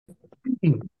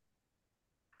Hello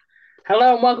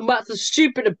and welcome back to the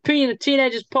Stupid Opinion of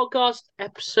Teenagers podcast,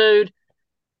 episode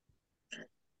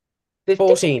 50?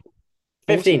 14,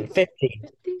 14? 15, 15,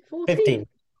 15? 14? 15,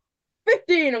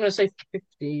 15, I'm gonna say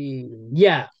 15.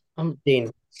 Yeah, I'm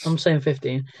 15. I'm saying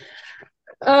 15.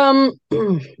 Um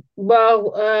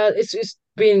it's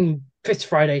been Fifth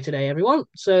Friday today, everyone,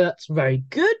 so that's very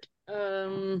good.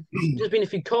 There's been a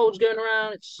few colds going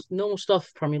around, it's normal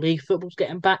stuff. Premier League football's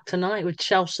getting back tonight with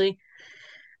Chelsea.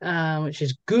 Which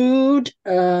is good.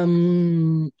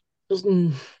 There's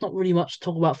not really much to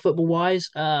talk about football wise.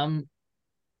 So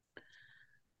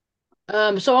I'm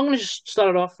going to just start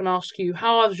it off and ask you,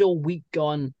 how has your week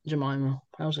gone, Jemima?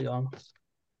 How's it gone?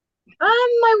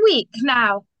 My week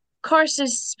now. Of course,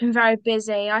 it's been very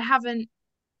busy. I haven't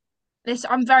this.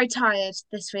 I'm very tired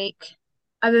this week.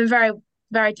 I've been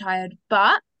very tired,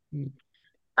 but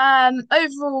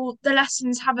overall, the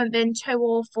lessons haven't been too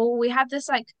awful. We had this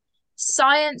like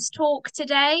science talk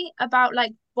today about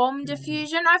like bomb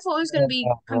diffusion. I thought it was going to be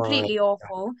Oh, completely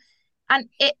awful, and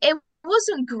it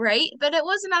wasn't great, but it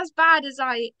wasn't as bad as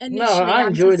I No, initially I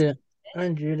enjoyed anticipated. it. I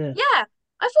enjoyed it. Yeah,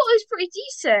 I thought it was pretty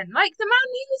decent. Like the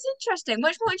man, he was interesting,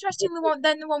 much more interesting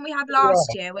than the one we had last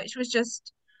year, which was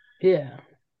just Yeah.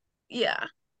 yeah.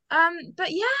 But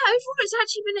yeah, overall it's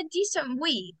actually been a decent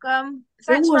week. it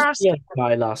Thanks for was the asking. other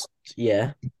guy last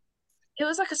year. It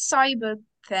was like a cyber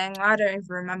thing. I don't even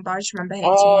remember. I just remember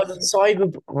hating Oh, it. the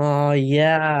cyber. Oh,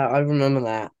 yeah, I remember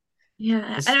that.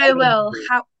 Yeah. The Anyway, cyber. Will,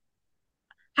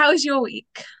 how was your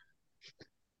week?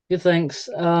 Good, thanks.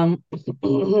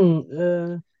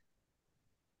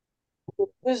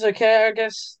 This is okay, I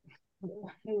guess.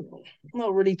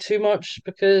 Not really too much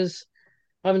because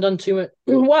I haven't done too much.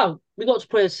 Well, we got to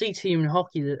play a C team in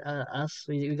hockey.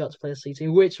 We got to play a C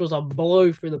team, which was a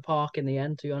blow through the park in the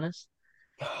end. To be honest,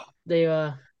 they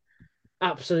were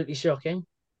absolutely shocking.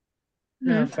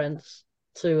 No Hmm. offense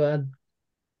to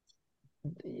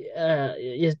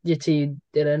your team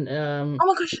didn't. Oh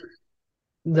my gosh.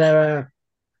 There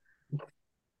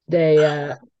they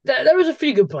there was a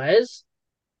few good players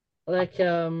like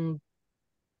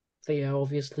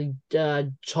obviously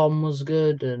Tom was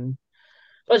good and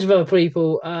a bunch of other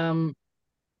people.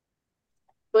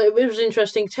 But it was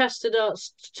interesting. Tested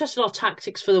our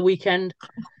tactics for the weekend.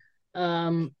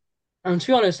 Um, and to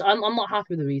be honest, I'm not happy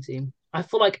with the V team. I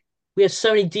feel like we have so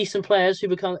many decent players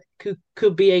who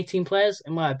could be 18 players,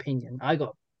 in my opinion. I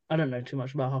don't know too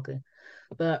much about hockey,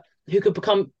 but who could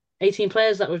become 18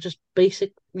 players that were just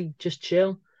basically just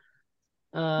chill.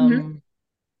 Hmm. Um,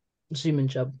 Zoom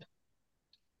Chubb.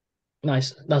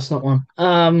 Nice. That's not one.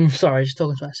 Sorry, just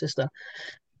talking to my sister.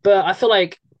 But I feel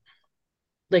like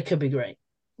they could be great.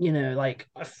 Like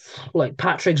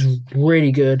Patrick's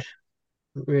really good,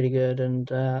 and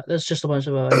there's just a bunch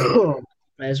of other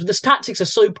players. But the tactics are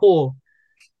so poor.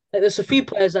 Like, there's a few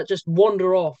players that just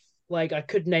wander off. Like I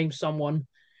could name someone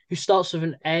who starts with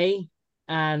an A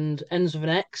and ends with an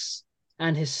X,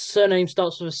 and his surname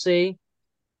starts with a C.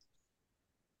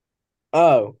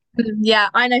 Oh, Yeah,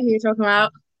 I know who you're talking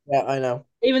about. yeah, I know.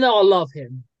 Even though I love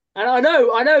him, and I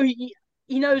know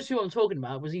he knows who I'm talking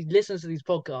about because he listens to these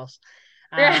podcasts,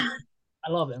 and Yeah.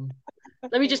 I love him.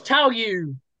 Let me just tell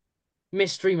you,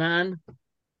 mystery man,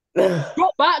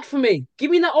 drop back for me.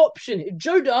 Give me that option. If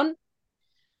Joe,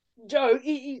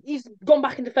 he's gone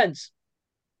back in defense.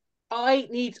 I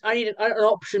need an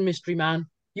option, mystery man.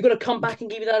 You got to come back and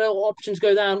give me that little option to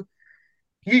go down.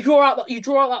 You draw out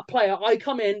that player. I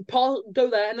come in, pass, go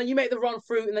there, and then you make the run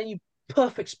through, and then you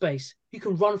perfect space. You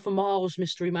can run for miles,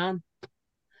 mystery man.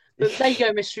 But there you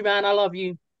go, mystery man. I love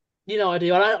you. You know I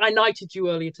do. I knighted you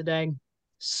earlier today,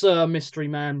 Sir Mystery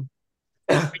Man.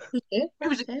 Okay, It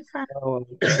was okay, fair. Oh,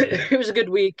 it was a good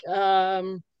week.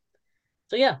 So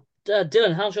yeah,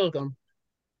 Dylan, how's yours gone?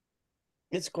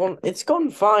 it's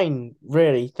gone fine,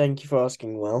 really. Thank you for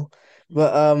asking, Will.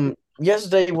 But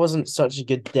yesterday wasn't such a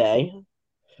good day.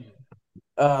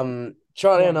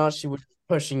 Charlie and Why? Archie were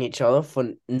pushing each other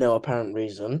for no apparent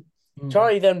reason. Mm.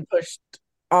 Charlie then pushed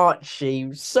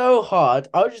Archie so hard.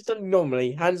 I was just doing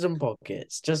normally, hands in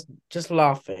pockets, just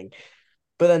laughing.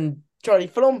 But then Charlie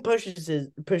full on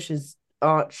pushes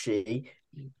Archie,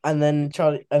 and then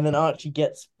Archie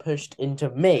gets pushed into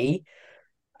me,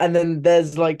 and then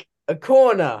there's like a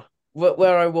corner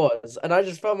where I was, and I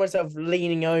just felt myself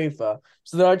leaning over.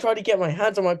 So then I tried to get my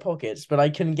hands on my pockets, but I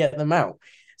couldn't get them out.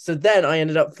 So then I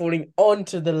ended up falling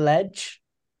onto the ledge,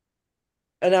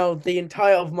 and now the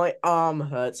entire of my arm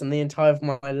hurts and the entire of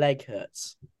my leg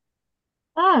hurts.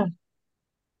 Oh,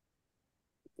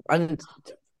 And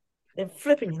it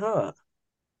flipping hurt.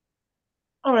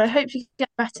 all right. I hope you get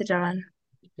better, Dylan.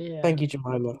 Yeah. Thank you,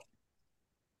 Jemima.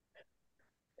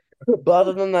 But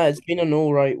other than that, it's been an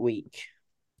all right week.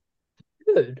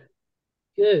 Good,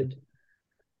 good,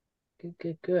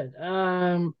 good.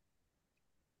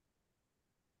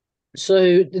 So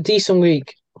a decent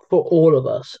week for all of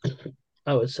us,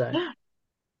 I would say. Yeah.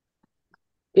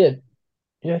 Good.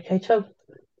 You okay, Chubb?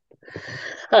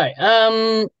 All right.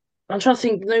 I'm trying to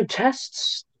think. No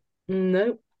tests.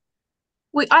 No.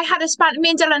 I had a Me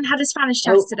and Dylan had a Spanish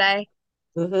test Oh. today.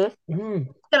 Mm-hmm. Mm.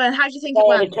 Dylan, how do you think it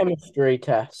I had a went? chemistry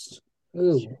test.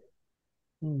 Ooh.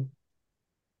 Mm.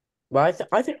 But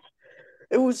I think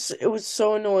it was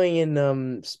so annoying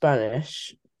in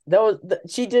Spanish.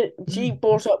 She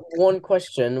brought up one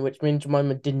question which means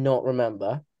Jemima did not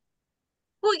remember.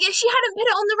 Well, yeah, she hadn't put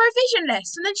it on the revision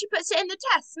list, and then she puts it in the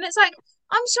test, and it's like,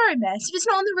 I'm sorry, miss, if it's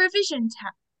not on the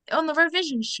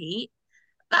revision sheet,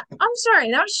 I'm sorry,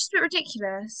 that was just a bit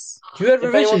ridiculous. You had If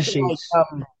revision anyone can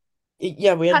like sheets.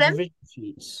 yeah, we had Pardon? revision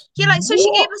sheets. Yeah, like so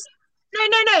she gave What? us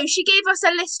no, she gave us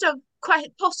a list of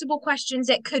possible questions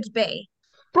it could be.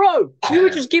 Bro, you were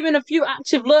just given a few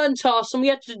active learn tasks and we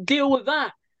had to deal with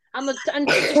that. And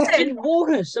she just didn't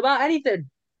warn us about anything.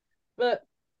 But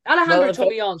Well, Alejandro told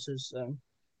me answers, so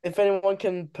if anyone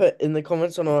can put in the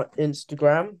comments on our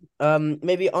Instagram,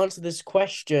 maybe answer this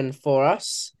question for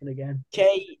us. and again.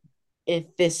 ¿Qué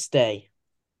hiciste?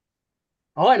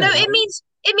 Oh, I No, know that. it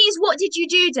means what did you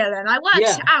do, Dylan? I worked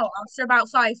Yeah. it out after about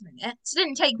 5 minutes. It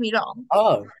didn't take me long.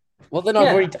 Oh, well then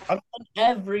Yeah. I've done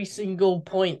every single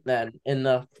point then in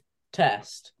the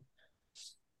test.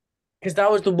 Because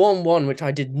that was the one which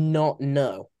I did not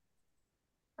know.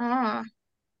 Ah.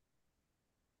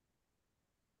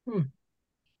 Hmm.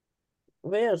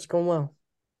 But yeah, it's gone well.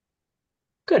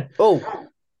 Good. Oh,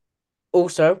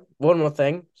 also, one more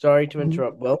thing. Sorry to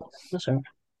interrupt, Will. That's all right.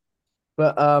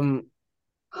 But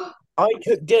I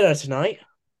cooked dinner tonight.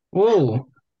 Whoa.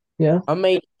 Yeah. I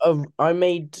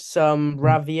made some It's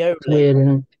ravioli weird, isn't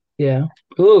it? Yeah.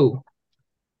 Ooh.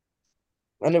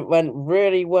 and it went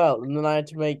really well. And then I had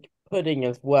to make pudding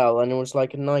as well, and it was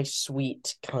like a nice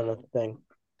sweet kind of thing.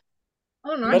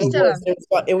 Oh, But nice,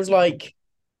 Dylan. it was like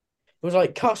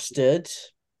custard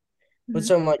with Mhm.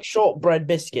 some like shortbread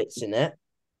biscuits in it,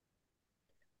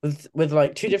 with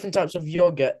like two different types of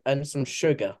yogurt and some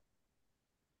sugar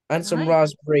and some Nice.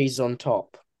 raspberries on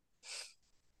top.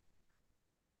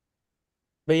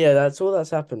 But yeah, that's all that's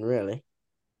happened really.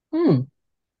 Hmm.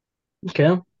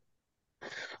 Okay.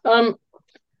 Um.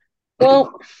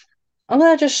 Well, I'm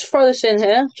gonna just throw this in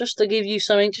here just to give you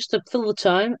something, just to fill the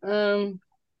time. Um.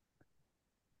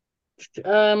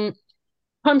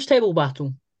 Times table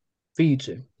battle for you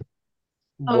two. Times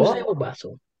Oh. What? table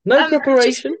battle. No Just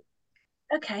preparation.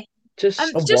 okay. Just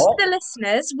A Just what? for the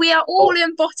listeners, we are all Oh,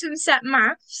 in bottom set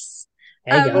maths.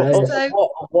 hey guys. So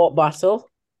what battle?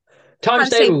 Times times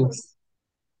table. tables.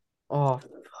 Oh,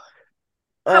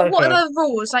 What okay. are the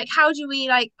rules? Like, how do we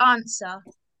like answer?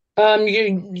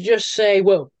 You just say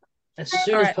well as All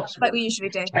soon as right, like possible. we usually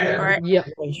do. All right. Yep.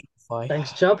 Fine.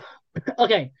 Thanks, Chubb.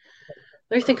 Okay.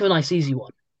 Let me think of a nice easy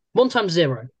one. One times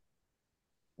zero.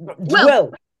 Will,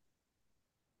 Well,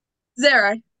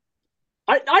 0.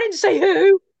 I didn't say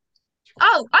who.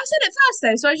 Oh, I said it first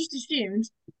though, so I just assumed.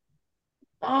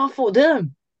 Oh, I thought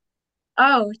them.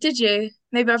 Oh, did you?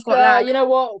 Maybe I've got lag. You know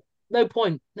what? No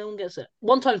point. No one gets it.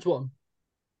 One times one.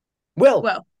 Will,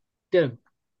 Well, Did him.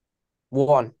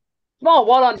 one. Oh,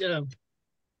 well done, did him.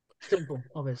 Simple,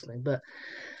 obviously, but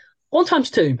one times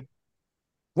two.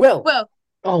 Will, well,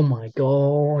 Oh my god,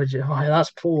 oh,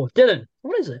 that's poor. Dylan,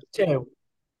 what is it? two. I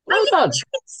Well done.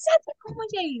 literally said it on my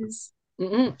days.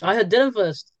 I had Dylan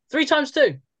first. Three times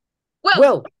two. Well,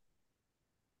 Will,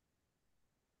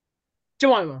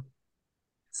 Jemima.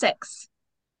 6.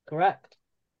 Correct.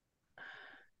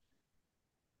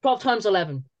 12 times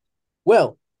 11.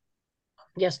 Will,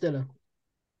 Yes, Dylan.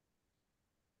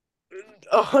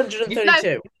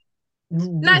 132.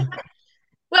 No,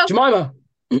 well, Jemima.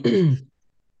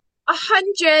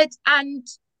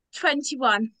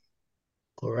 121.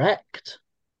 Correct.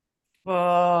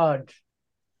 Fudge.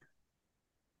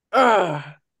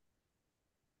 Ah.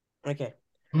 Okay.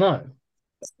 No.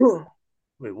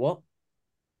 Wait, what?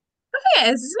 I think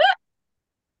it is, isn't it?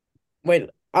 Wait,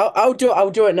 I'll do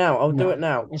it now. I'll do No, it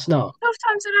now. it's not. 12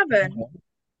 times 11.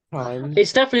 Time.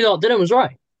 It's definitely not. Dylan was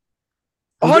right.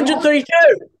 132.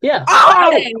 Yeah, Oh!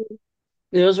 Really?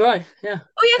 it was right. Yeah.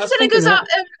 Oh, yeah, I was because then it thinking goes that. up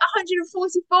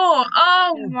 144.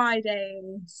 Oh, Yeah. my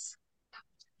days.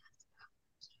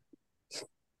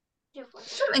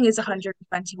 Something is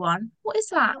 121. What is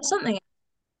that? Something.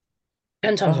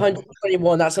 10 times 11.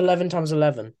 121. That's 11 times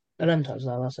 11. 11 times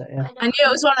 11, that's it, yeah. I knew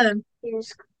it was one of them. You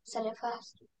just said it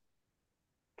first.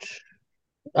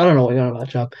 I don't know what you're on about,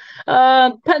 Chubb.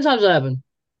 10 times 11.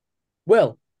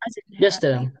 Will, I didn't hear Yes, it.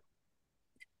 Dylan.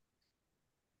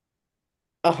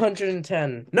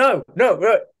 110. No, no,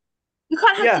 no. You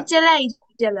can't have Yeah. the delay,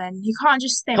 Dylan. You can't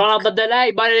just think. Can't have the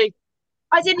delay, buddy.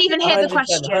 I didn't even hear the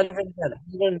 110, question. 110,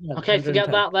 110, Okay, forget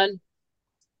 110. that then.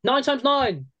 9 times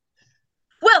 9.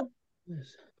 Will,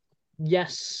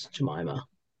 Yes, Jemima.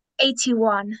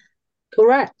 81.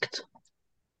 Correct.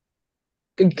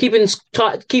 Keeping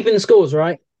the scores,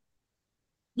 right?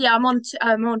 Yeah, I'm on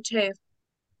 2.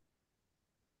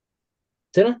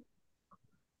 Dylan?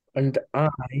 And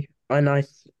I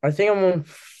think I'm on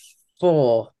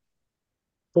 4.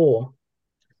 4.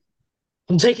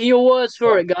 I'm taking your words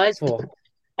for it, guys. 4.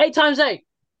 8 times 8.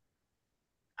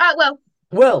 Well,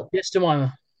 Will, Yes,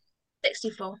 Jemima.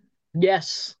 64.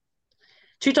 Yes.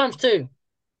 2 times 2.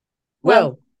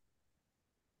 Well, Will,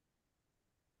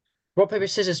 Rock, paper,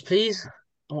 scissors, please.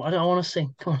 I don't want to see.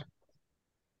 Come on.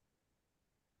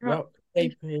 rock. rock,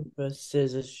 paper,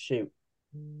 scissors, shoot.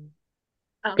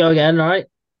 Oh. Go again, all right?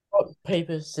 Rock,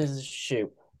 paper, scissors, shoot.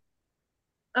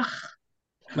 Ugh.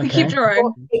 Okay. Keep drawing.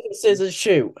 Rock, paper, scissors,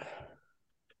 shoot.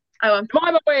 Oh,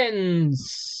 Jemima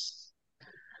wins.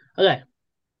 Okay.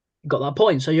 You got that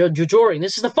point. So you're drawing.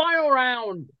 This is the final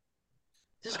round.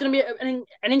 This is going to be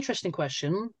an interesting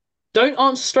question. Don't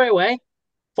answer straight away.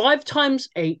 5 times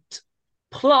 8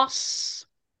 plus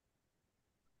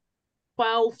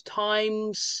 12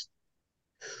 times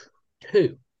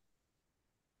 2.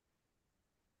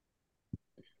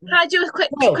 can I do a quick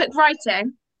Will.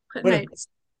 writing? Quick Will. notes.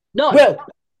 No.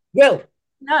 Will.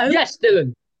 No. Yes,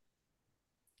 Dylan.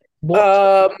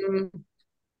 What?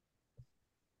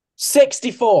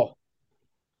 64.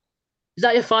 Is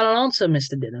that your final answer,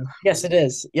 Mr. Dylan? Yes, it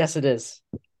is. Yes, it is.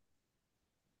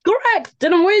 Correct.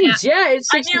 Dylan wins. Yeah, it's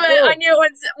I 64. knew it. I knew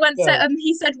it once Yeah.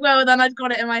 he said Will, then I'd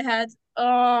got it in my head.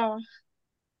 Oh,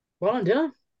 Well done,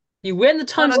 Dylan. You win the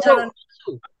well times done, 10.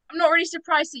 Dylan. I'm not really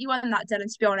surprised that you won that,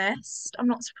 Dylan, to be honest. I'm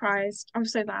not surprised. I'm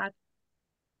so bad.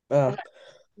 Oh.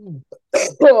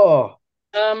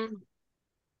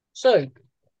 So,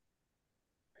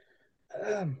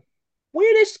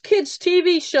 weirdest kids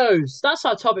TV shows. That's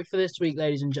our topic for this week,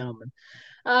 ladies and gentlemen.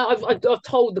 I've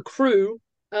told the crew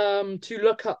to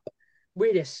look up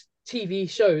weirdest TV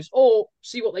shows or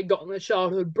see what they got in their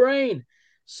childhood brain.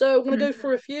 So I'm gonna go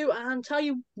through a few and tell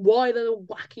you why they're the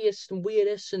wackiest and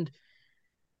weirdest, and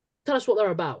tell us what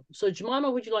they're about. So Jemima,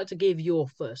 would you like to give your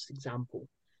first example?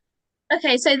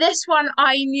 Okay, so this one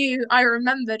I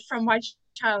remembered from my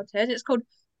childhood. It's called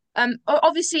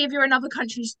obviously if you're in other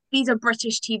countries, these are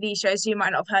British TV shows, so you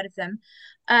might not have heard of them.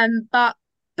 But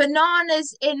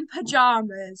Bananas in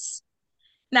Pajamas.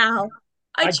 Now,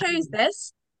 I chose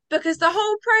this because the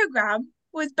whole program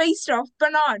was based off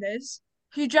bananas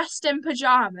who dressed in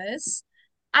pajamas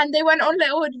and they went on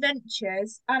little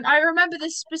adventures. And I remember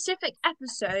this specific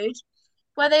episode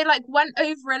where they like went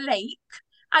over a lake,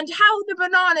 and how the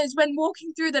bananas when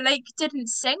walking through the lake didn't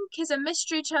sink is a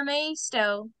mystery to me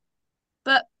still.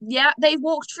 But yeah, they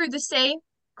walked through the sea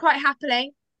quite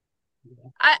happily.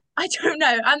 I don't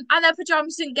know. And their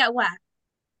pajamas didn't get wet.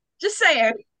 Just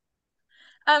saying.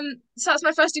 So that's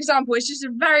my first example. It's just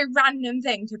a very random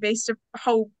thing to base a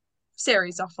whole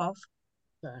series off of.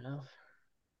 Fair enough.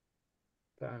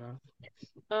 Fair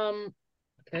enough.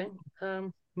 Okay.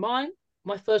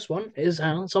 My first one is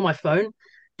it's on my phone.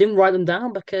 Didn't write them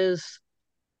down because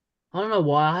I don't know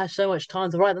why I had so much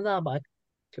time to write them down, but I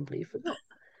completely forgot.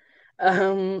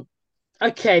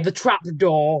 Okay, the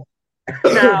trapdoor.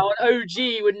 Now an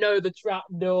OG would know the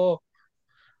trapdoor.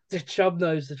 The chub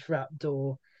knows the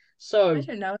trapdoor. So I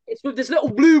don't know. it's with this little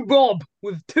blue Bob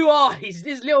with 2 eyes.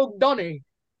 This little Donny.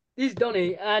 This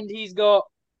Donny, and he's got.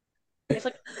 It's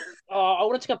like. I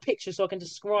want to take a picture so I can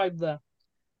describe the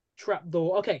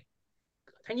trapdoor. Okay,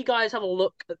 can you guys have a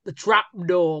look at the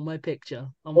trapdoor on my picture?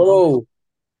 Oh.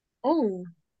 Oh.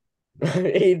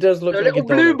 He does look a like little a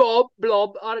blue Donald.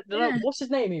 blob. I don't know Yeah. what's his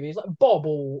name. Even it's like Bob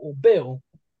or Bill.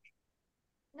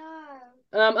 No,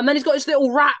 And then he's got his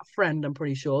little rat friend. I'm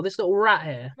pretty sure this little rat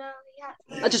here. no,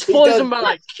 yeah. That just He follows does- him by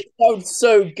like Sounds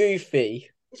so goofy.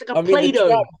 it's like a I mean, the Play-Doh.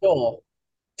 trapdoor.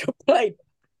 To play.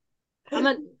 And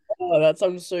then Oh, that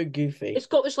sounds so goofy. it's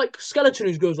got this like skeleton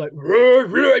who goes like I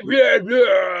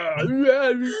don't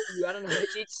know.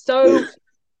 It's so,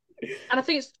 and I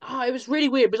think it was really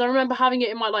weird because I remember having it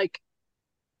in my like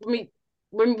when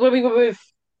we were with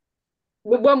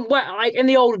when like in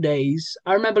the older days.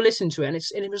 I remember listening to it, and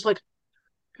it was like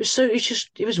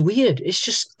it was weird. It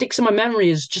just sticks in my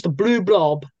memory as just a blue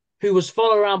blob who was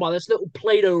followed around by this little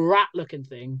Play-Doh rat looking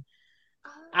thing,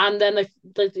 and then it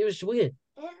was weird.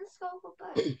 Isn't the skull for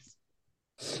boats?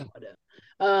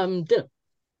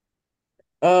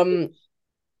 Dylan.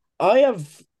 I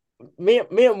have me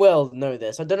and Will know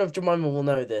this. I don't know if Jemima will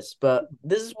know this, but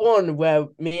this is one where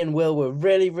me and Will were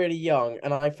really, really young,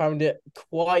 and I found it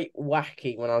quite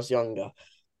wacky when I was younger.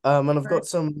 And I've Right. got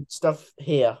some stuff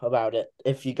here about it,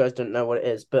 if you guys don't know what it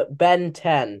is. But Ben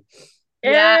 10.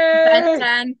 Yeah, Ben Hey!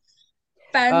 10.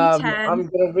 Ben 10. I'm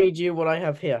gonna read you what I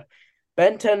have here.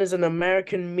 Ben 10 is an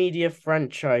American media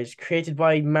franchise created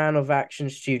by Man of Action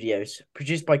Studios,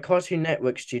 produced by Cartoon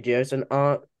Network Studios, and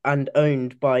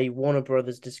owned by Warner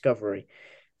Brothers Discovery.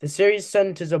 The series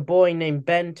centers a boy named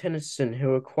Ben Tennyson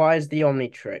who acquires the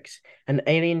Omnitrix, an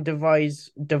alien device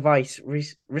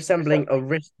resembling a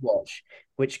wristwatch,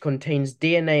 which contains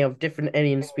DNA of different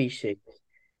alien species.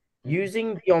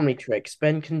 Using the Omnitrix,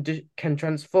 Ben can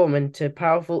transform into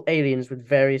powerful aliens with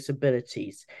various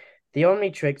abilities. The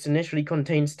Omnitrix initially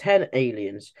contains 10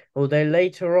 aliens, although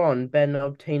later on Ben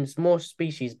obtains more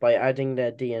species by adding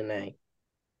their DNA.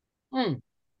 Hmm.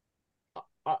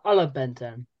 I love Ben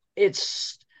 10.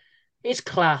 It's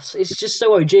class. It's just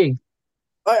so OG.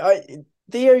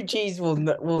 The OGs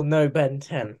will know Ben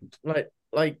 10.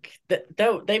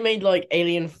 They made like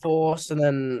Alien Force and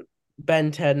then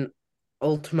Ben 10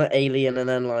 Ultimate Alien and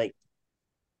then like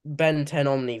Ben 10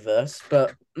 Omniverse,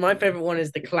 but my favorite one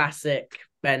is the classic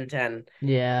Ben 10,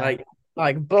 Yeah.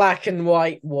 like black and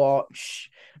white watch,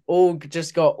 all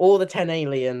just got all the 10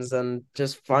 aliens and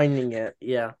just finding it.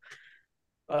 Yeah,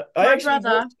 I My actually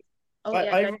brother. watched. Oh,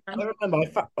 yeah, go I on.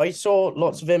 remember I saw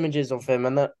lots of images of him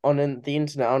and that the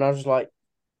internet, and I was like,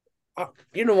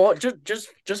 you know what? Just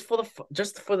for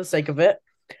just for the sake of it,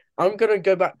 I'm gonna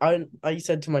go back. I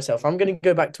said to myself, I'm gonna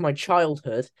go back to my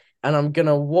childhood and I'm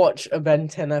gonna watch a Ben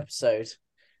 10 episode.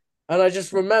 And I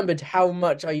just remembered how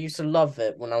much I used to love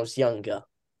it when I was younger.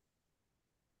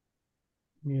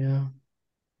 Yeah.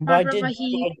 But My brother,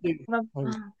 he.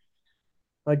 My,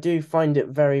 I do find it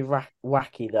very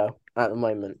wacky though at the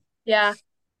moment. yeah,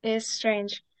 it's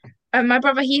strange. My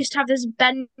brother, he used to have this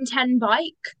Ben 10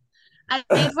 bike, and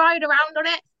he'd ride around on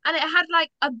it, and it had like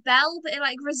a bell that it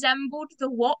like resembled the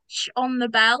watch on the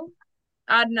bell.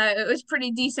 I don't know, it was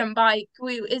pretty decent bike.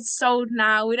 It's sold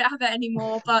now. We don't have it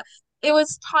anymore, but it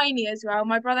was tiny as well.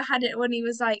 My brother had it when he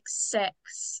was like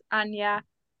 6, and yeah,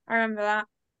 I remember that.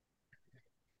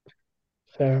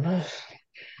 Fair enough.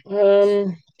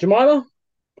 Jemima,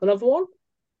 another one?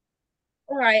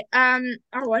 All right.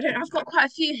 Oh, I don't know. I've got quite a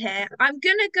few here. I'm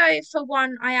gonna go for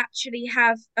one I actually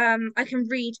have. I can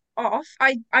read off.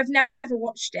 I've never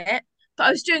watched it, but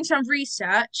I was doing some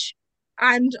research,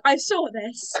 and I saw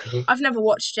this. I've never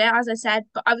watched it, as I said,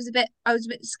 but I was a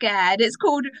bit scared. It's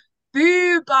called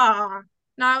Booba.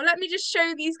 Now, let me just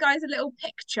show these guys a little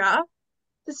picture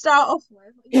to start off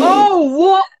with. Oh,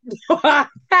 what?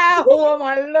 How am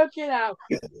I looking at?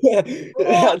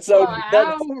 What So the that's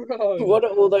hell, bro? what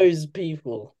are all those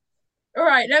people? All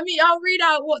right, I'll read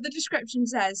out what the description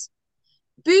says.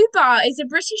 Boobar is a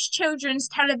British children's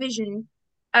television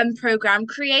program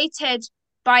created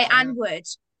by Anne Wood.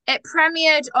 It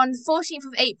premiered on 14th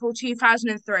of April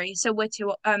 2003, so we're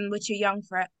too young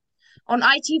for it. On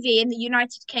ITV in the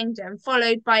United Kingdom,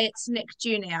 followed by its Nick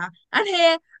Jr. And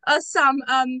here are some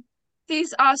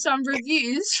these are some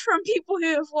reviews from people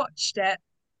who have watched it.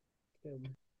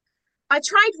 I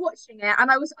tried watching it and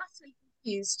I was utterly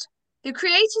confused. The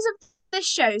creators of this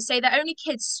show say that only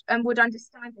kids would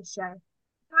understand the show.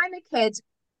 I'm a kid,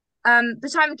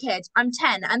 I'm a kid. I'm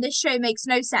 10, and this show makes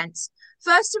no sense.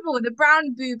 First of all, the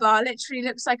brown boobar literally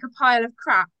looks like a pile of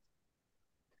crap.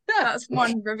 That's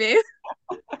one review.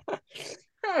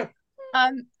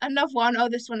 Another one. Oh,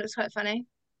 this one looks quite funny.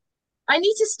 I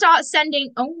need to start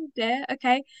sending. Oh dear.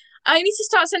 Okay. I need to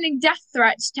start sending death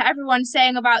threats to everyone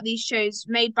saying about these shows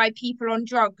made by people on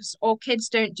drugs or kids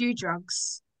don't do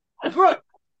drugs. Bro,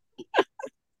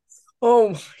 Oh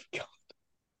my god.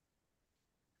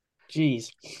 Jeez.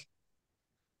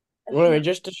 Well, anyway,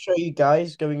 just to show you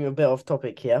guys, going a bit off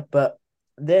topic here, but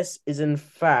this is in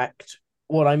fact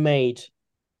what I made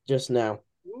just now.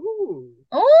 ooh,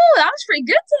 Oh, that was pretty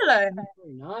good, Dylan.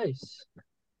 very nice.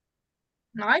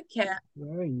 Like it.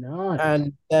 Very nice.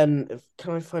 And then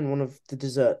can I find one of the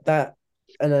dessert? That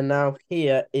and then now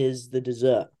here is the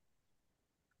dessert.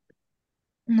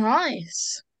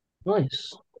 Nice.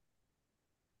 Nice.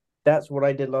 That's what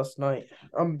I did last night.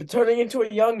 I'm turning into a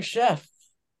young chef.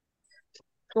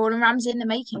 Gordon Ramsay in the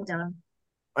making, Dylan.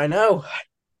 I know.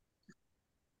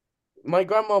 My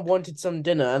grandma wanted some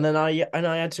dinner, and then I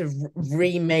had to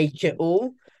remake it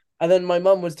all. And then my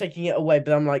mum was taking it away,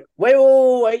 but I'm like,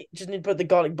 wait, just need to put the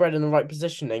garlic bread in the right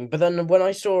positioning. But then when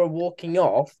I saw her walking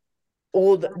off,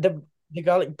 all the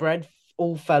garlic bread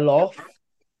all fell off.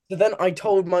 So then I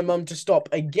told my mum to stop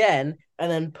again,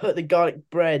 and then put the garlic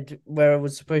bread where it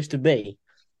was supposed to be.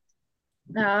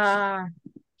 Ah.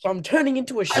 So I'm turning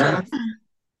into a chef,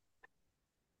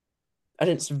 and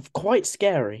it's quite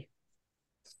scary.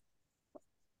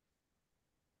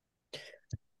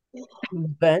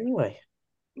 But anyway,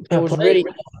 it Fair was play. really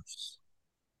nice.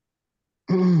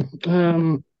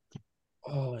 Um.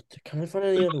 Oh, can I find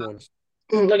any other ones?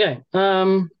 Okay.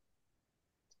 Oh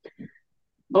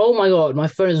my God, my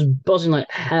phone is buzzing like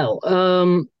hell.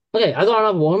 Okay, I got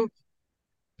another one.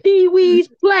 Pee Wee's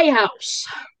Playhouse.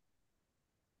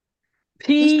 Who's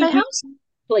Pee Wee Playhouse?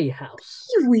 Playhouse.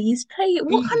 Pee-wee's Play.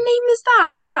 What kind of Pee name is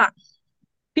that?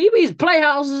 Wee's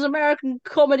Playhouse is an American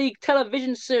comedy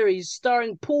television series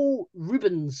starring Paul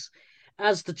Rubens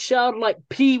as the childlike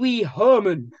Pee Wee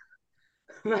Herman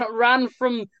that ran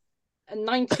from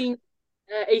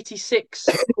 1986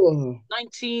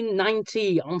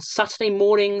 1990 on Saturday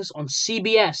mornings on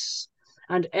CBS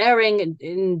and airing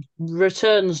in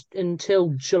returns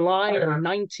until July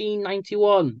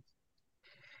 1991.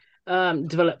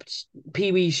 Developed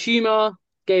Pee Wee's humor,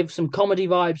 gave some comedy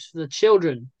vibes for the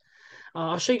children.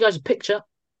 I'll show you guys a picture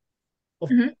of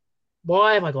Mhm.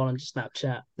 why have I gone into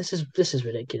Snapchat? This is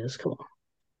ridiculous. Come on,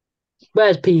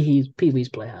 where's Pee Wee's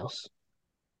Playhouse?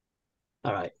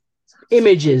 All right,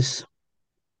 images.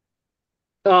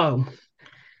 Oh,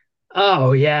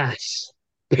 oh yes,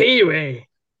 Pee Wee.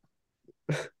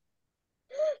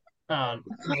 The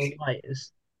light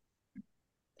is.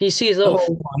 Do you see his little?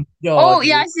 Oh my Oh, God.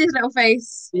 yeah, I see his little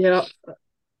face. Yeah, Pee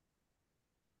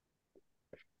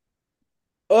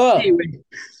Oh, Wee.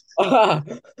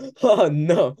 oh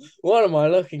no. What am I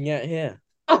looking at here?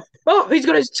 Oh, he's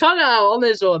got his tongue out on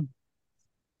this one.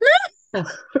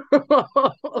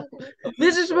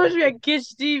 This is supposed to be a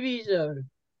kids' TV show,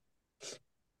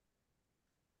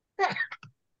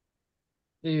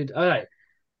 dude. All right.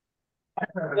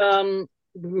 Oh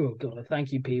God,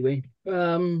 thank you, Pee Wee.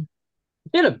 Dylan,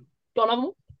 got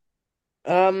another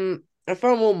one? I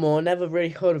found one more, never really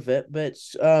heard of it, but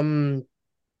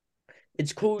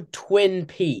it's called Twin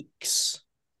Peaks.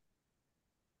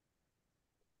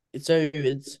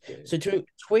 Twin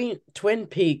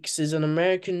Peaks is an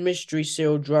American mystery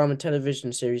serial drama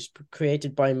television series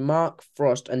created by Mark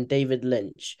Frost and David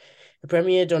Lynch. It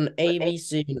premiered on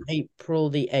ABC on April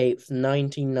the 8th,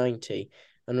 1990,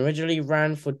 and originally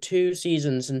ran for 2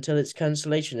 seasons until its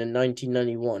cancellation in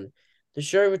 1991. The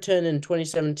show returned in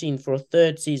 2017 for a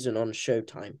third season on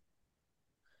Showtime.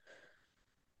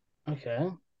 Okay.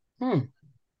 Hmm.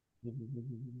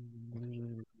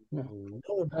 No, not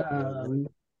really.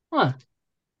 Huh.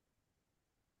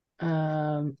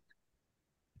 Um.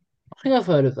 I think I've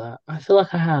heard of that. I feel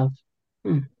like I have.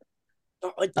 Hmm.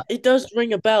 It does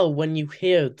ring a bell when you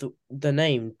hear the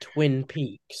name Twin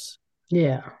Peaks.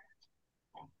 Yeah.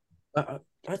 I,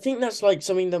 I think that's like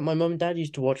something that my mum and dad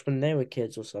used to watch when they were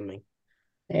kids or something.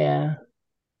 Yeah.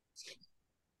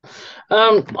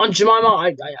 On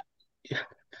Jemima,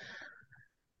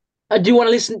 I do want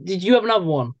to listen. Did you have another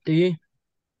one? Do you?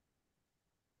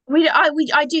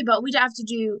 I do, but we don't have to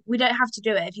do. We don't have to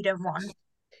do it if you don't want.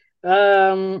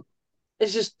 Um.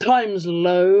 It's just time's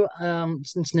low.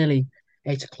 Since nearly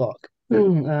 8 o'clock.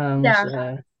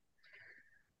 Yeah,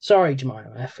 Sorry,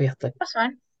 Jemima, if we have to. that's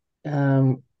fine.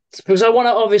 It's because I want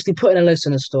to obviously put in a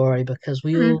listener story because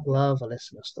we Mhm. all love a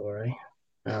listener story.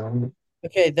 Um.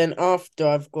 Okay, then after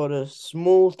I've got a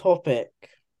small topic.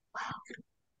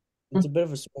 It's a bit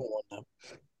of a small one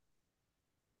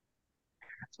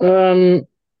Um.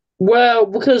 Well,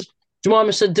 because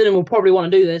Jemima said Dylan will probably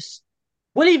want to do this.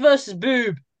 Willie versus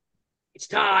Boob. It's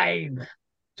time.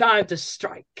 Time to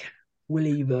strike.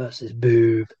 Willie versus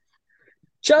Boob. now.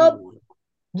 Chubb,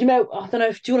 I don't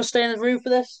know. Do you want to stay in the room for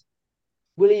this?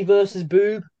 Willie versus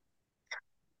Boob.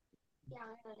 Yeah,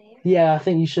 I'm gonna leave. Yeah, I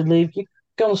think you should leave. You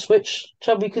go on Switch.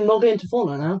 Chubb, you can log into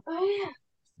Fortnite now. Oh yeah.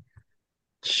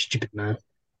 Stupid man.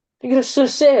 You're gonna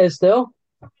sit here still?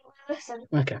 Listen.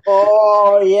 Okay.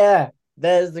 Oh yeah,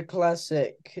 there's the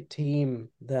classic team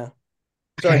there.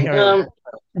 Sorry, Okay. carry on.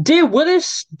 Dear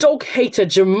Willis, dog hater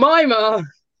Jemima,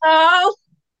 Oh,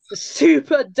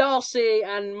 Super Darcy,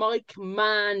 and Mike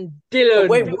Man Oh,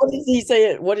 wait, Dylan. what did he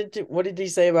say? What did he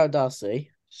say about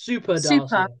Darcy? Super Darcy.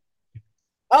 super.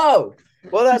 Oh,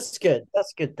 well, that's good.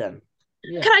 That's good then.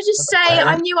 Yeah. Can I just say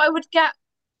I knew I would get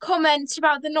comments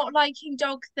about the not liking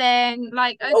dog thing.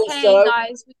 Like, okay, Also,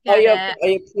 guys, we get it.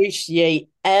 I appreciate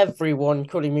everyone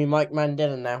calling me Mike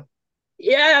Mandela now.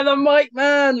 Yeah, the Mike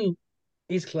Man.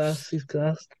 He's class. He's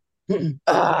class.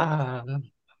 Ah,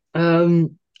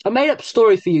 I made up a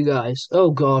story for you guys.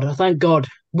 Oh God, thank God.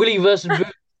 Willie versus Boo.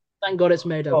 Thank God it's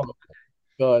made up. oh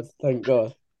God, thank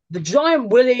God. The giant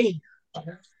Willie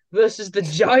versus the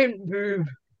giant Boob.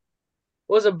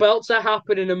 was about to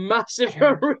happen in a massive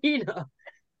arena.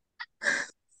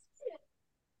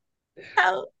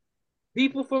 Hell.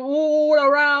 People from all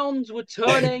around were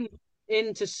turning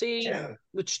in to see,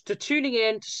 tuning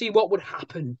in to see what would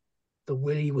happen. The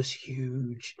Willy was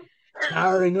huge,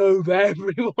 towering over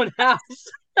everyone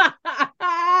else. What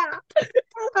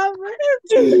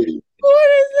is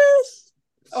this?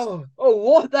 Oh,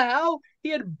 what the hell? He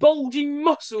had bulging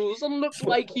muscles and looked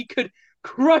like he could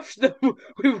crush them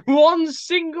with one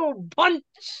single punch.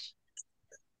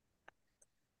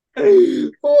 What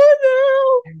the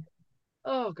hell?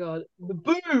 Oh god. The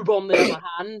boob, on the other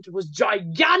hand, was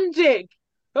gigantic.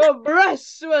 Her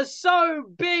breasts were so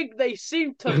big they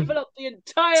seemed to fill up the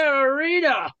entire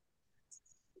arena.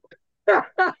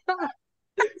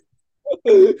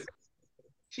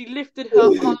 She lifted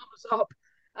her arms up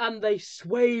and they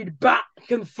swayed back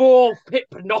and forth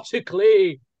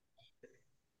hypnotically.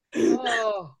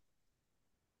 Oh.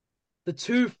 The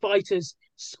two fighters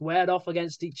squared off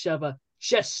against each other,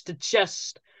 chest to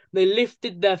chest. They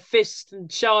lifted their fists and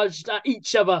charged at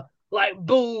each other like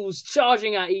bulls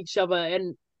charging at each other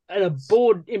in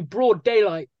broad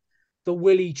daylight. The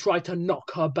Willy tried to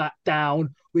knock her back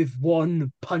down with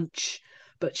one punch,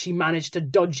 but she managed to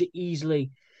dodge it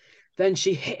easily. Then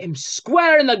she hit him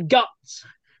square in the guts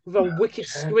with a wicked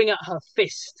swing at her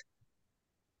fist.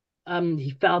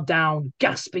 He fell down,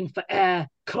 gasping for air,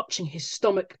 clutching his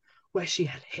stomach where she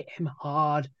had hit him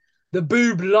hard. The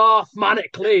boob laughed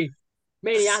maniacally,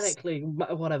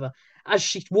 whatever, as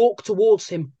she walked towards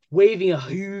him, waving her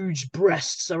huge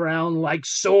breasts around like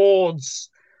swords.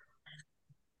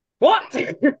 What?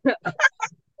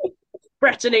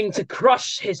 Threatening to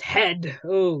crush his head.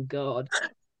 Oh, God.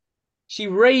 She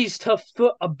raised her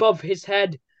foot above his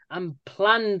head and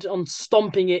planned on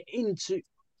stomping it into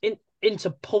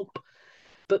pulp.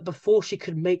 But before she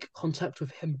could make contact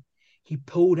with him, he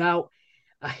pulled out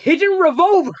a hidden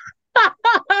revolver.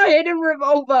 A hidden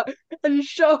revolver and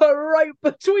shot her right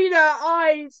between her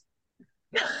eyes.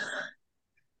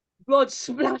 Blood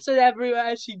splattered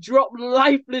everywhere. She dropped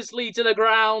lifelessly to the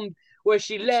ground, where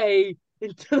she lay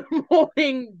into the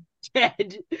morning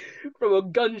dead from a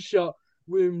gunshot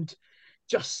wound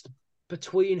just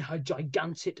between her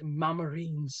gigantic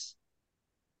mammarines.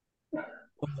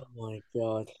 Oh my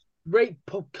god. Great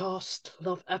podcast.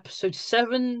 Love episode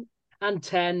 7 and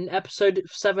 10. Episode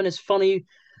 7 is funny,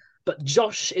 but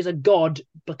Josh is a god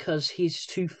because he's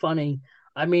too funny.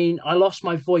 I mean, I lost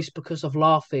my voice because of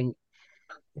laughing,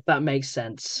 if that makes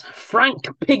sense. Frank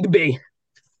Pigby.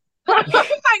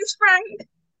 Thanks, Frank.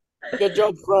 Good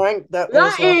job, Frank. That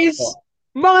That was is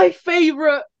my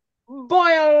favourite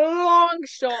by a long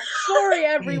shot. Sorry,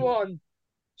 everyone.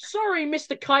 Sorry,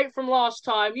 Mr. Kite from last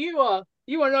time. You are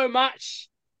no match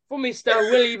for Mr.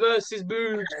 Willy versus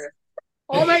Boobs.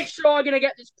 I'll make sure I'm gonna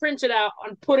get this printed out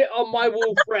and put it on my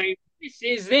wall frame.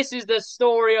 This is the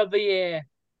story of the year.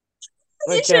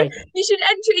 okay. You should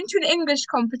enter into an English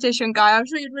competition, guy. I'm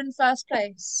sure you'd win first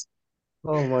place.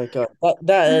 Oh my god.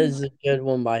 That is a good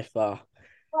one by far.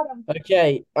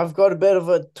 Okay, I've got a bit of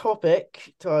a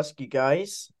topic to ask you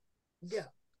guys. Yeah.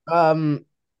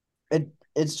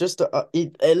 It's just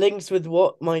it links with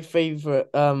what my favorite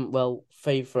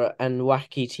favorite and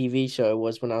wacky TV show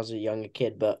was when I was a younger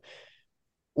kid. But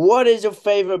what is your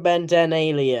favorite Ben 10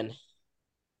 alien?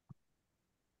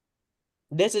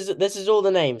 This is all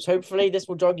the names. Hopefully, this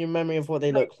will jog your memory of what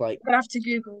they look like. I'm gonna have to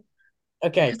Google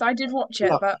Okay, because I did watch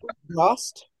it, but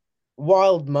Rust,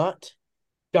 Wild Mutt,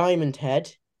 Diamond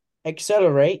Head,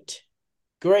 Accelerate,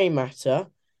 Grey Matter,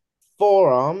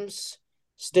 Forearms,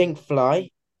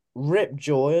 Stinkfly,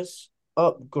 Ripjaws,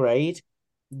 Upgrade,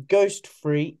 Ghost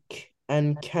Freak,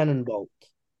 and Cannonbolt.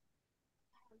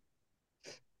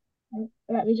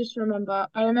 let me just remember.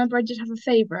 I remember I did have a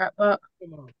favorite, but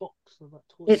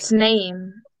its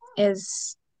name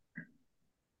is.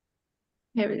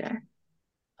 Here we go.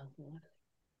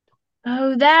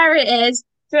 Oh, there it is.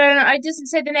 So I didn't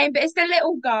say the name, but it's the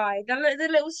little guy, the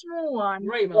little small one.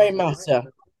 Grey Matter.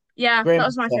 Yeah, Grey that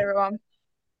was my Matter. favorite one.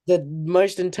 The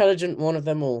most intelligent one of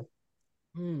them all.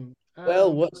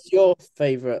 Well, what's your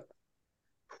favorite?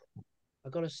 I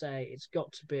gotta say, it's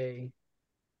got to be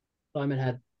Diamond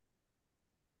Head.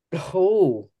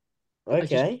 Oh,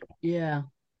 okay. Yeah,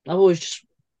 I've always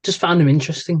just found him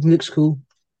interesting. He looks cool.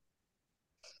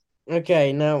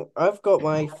 Okay, now I've got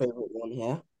my favorite one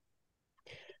here,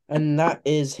 and that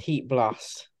is Heat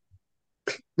Blast.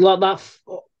 Like that.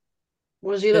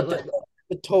 What does he look The, like?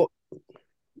 the top.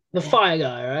 The fire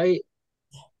guy, right?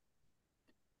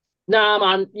 Nah,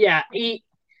 man. Yeah,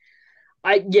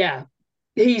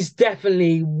 he's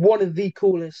definitely one of the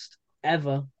coolest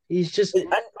ever. He's just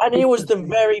And he was the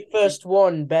very first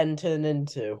one Ben turned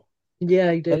into.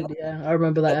 yeah, he And did. Yeah, I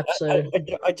remember that episode.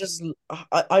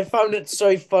 I found it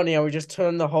so funny. I would just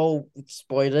turn the whole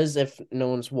spoilers if no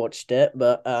one's watched it,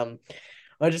 but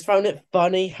I just found it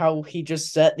funny how he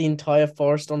just set the entire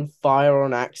forest on fire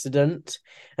on accident,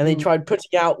 and they Mm, tried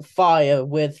putting out fire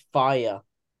with fire.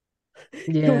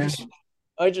 It yeah, was,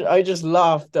 I just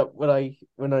laughed up when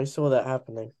I saw that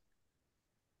happening.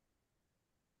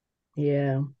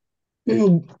 yeah.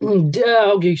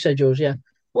 You said yours, yeah.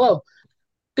 Well,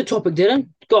 good topic, Dylan.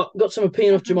 Got some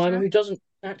opinion My of Jemima, pleasure. who doesn't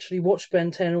actually watch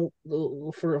Ben 10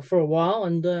 for a while,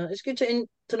 and it's good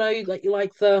to know you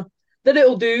like the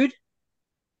little dude.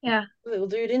 Yeah. Little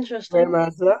dude, Yeah, interesting.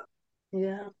 Martha.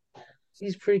 Yeah,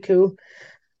 he's pretty cool.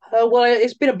 Well,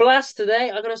 it's been a blast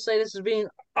today. I gotta say, this has been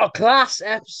a class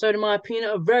episode, in my opinion.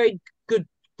 A good,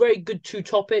 very good two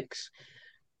topics.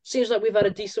 Seems like we've had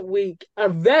a decent week. A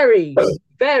very,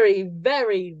 very,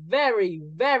 very, very,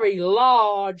 very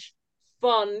large,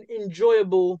 fun,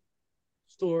 enjoyable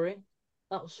story.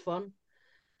 That was fun.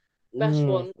 Best Mm.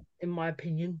 one, in my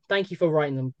opinion. Thank you for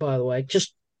writing them, by the way.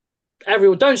 Just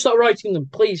everyone, don't start writing them,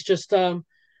 please. Just try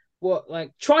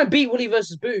and beat Willie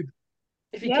versus Boob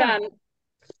if you Yeah. can.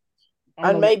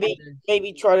 I don't know And what you do.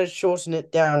 maybe try to shorten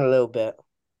it down a little bit.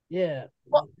 Yeah.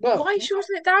 What? Well, Why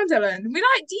shorten it down, Dylan? We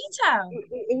like detail.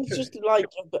 It was just like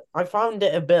I found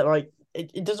it a bit like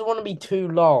it doesn't want to be too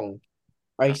long.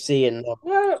 I see in the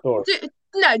well, story.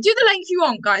 No, do the length you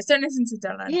want, guys. Don't listen to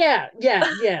Dylan. yeah.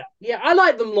 I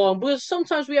like them long because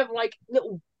sometimes we have like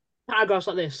little paragraphs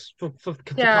like this for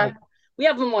Yeah. type. We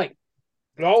have them like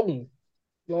long,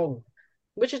 long,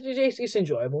 which is it's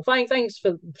enjoyable. Thanks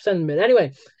for sending me.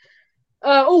 Anyway,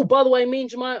 oh, by the way, me and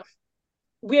Jemima,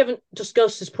 we haven't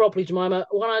discussed this properly, Jemima.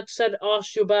 When I said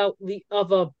asked you about the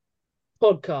other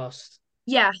podcast,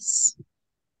 Yes.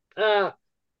 uh,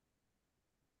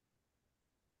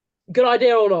 good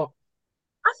idea or not?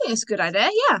 I think it's a good idea.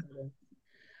 Yeah.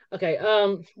 Okay.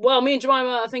 Well, me and Jemima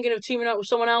are thinking of teaming up with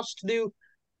someone else to do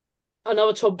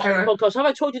another podcast. Have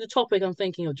I told you the topic I'm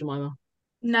thinking of, Jemima?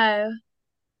 No.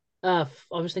 I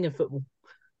was thinking football.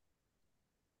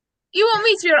 You want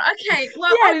me to be okay?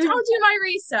 Well, I'll Yeah, do my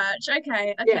research.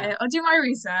 Okay. yeah, Okay. I'll do my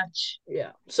research.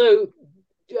 yeah. So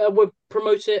we'll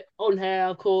promote it on here,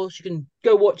 of course. You can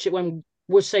go watch it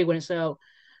we'll say when it's out.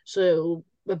 So,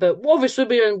 but obviously,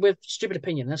 we're with Stupid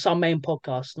Opinion. That's our main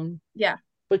podcast, and Yeah.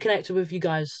 we're connected with you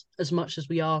guys as much as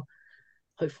we are,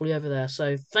 hopefully, over there.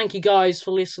 So, thank you guys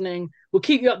for listening. We'll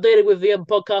keep you updated with the other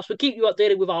podcast. We'll keep you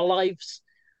updated with our lives,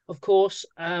 of course.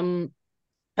 Thank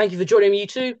you for joining me, you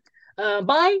two.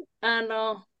 Bye, and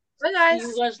Bye, see you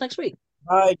guys. guys next week.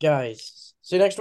 Bye, guys. See you next